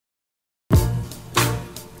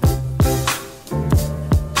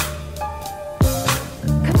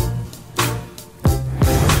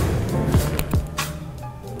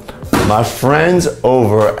My friends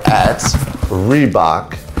over at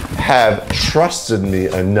Reebok have trusted me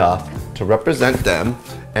enough to represent them,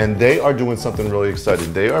 and they are doing something really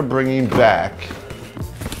exciting. They are bringing back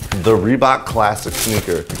the Reebok Classic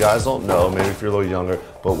sneaker. If you guys don't know, maybe if you're a little younger,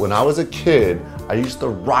 but when I was a kid, I used to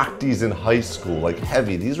rock these in high school, like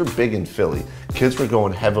heavy. These were big in Philly. Kids were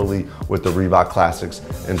going heavily with the Reebok Classics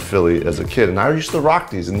in Philly as a kid, and I used to rock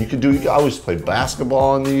these. And you could always play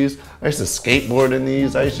basketball in these. I used to skateboard in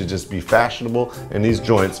these. I used to just be fashionable in these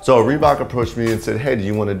joints. So Reebok approached me and said, hey, do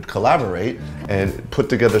you want to collaborate and put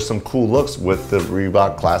together some cool looks with the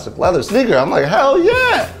Reebok Classic leather sneaker? I'm like, hell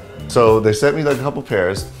yeah! So they sent me like a couple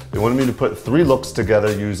pairs. They wanted me to put 3 looks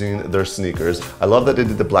together using their sneakers. I love that they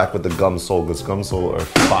did the black with the gum sole, because gum sole are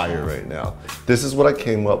fire right now. This is what I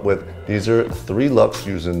came up with. These are 3 looks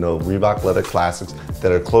using the Reebok Leather Classics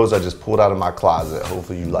that are clothes I just pulled out of my closet.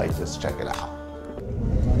 Hopefully you like this, check it out.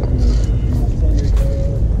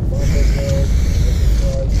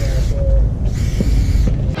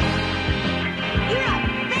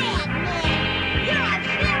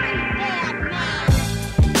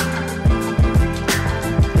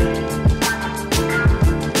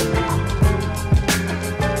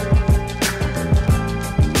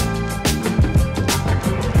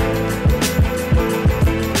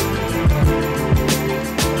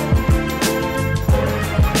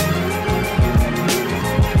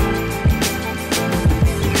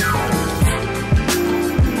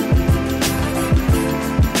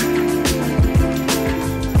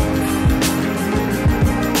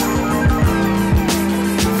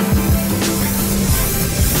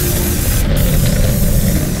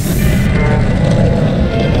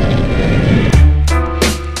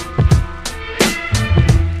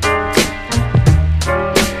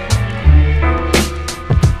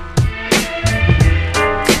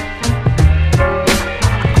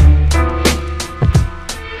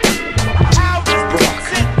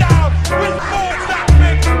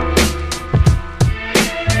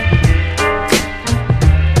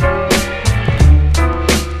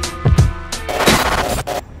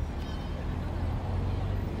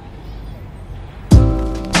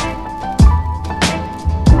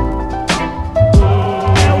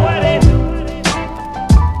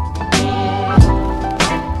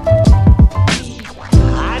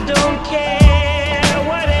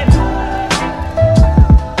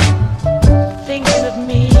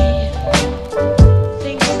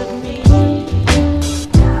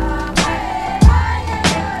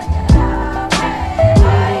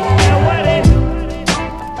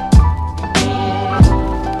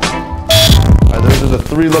 The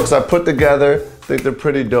 3 looks I put together, I think they're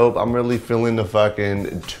pretty dope. I'm really feeling the fucking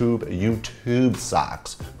YouTube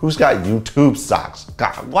socks. Who's got YouTube socks?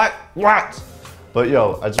 God, what? But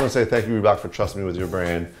yo, I just want to say thank you, Reebok, for trusting me with your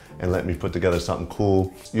brand and letting me put together something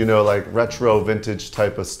cool. You know, like retro, vintage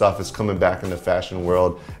type of stuff is coming back in the fashion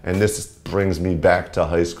world, and this brings me back to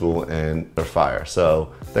high school, and they're fire.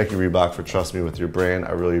 So thank you, Reebok, for trusting me with your brand.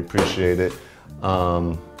 I really appreciate it.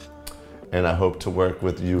 And I hope to work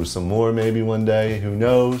with you some more maybe one day, who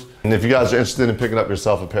knows. And if you guys are interested in picking up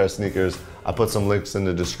yourself a pair of sneakers, I put some links in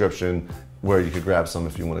the description where you could grab some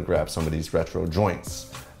if you want to grab some of these retro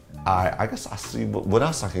joints. I guess I'll see what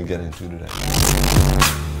else I can get into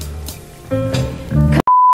today.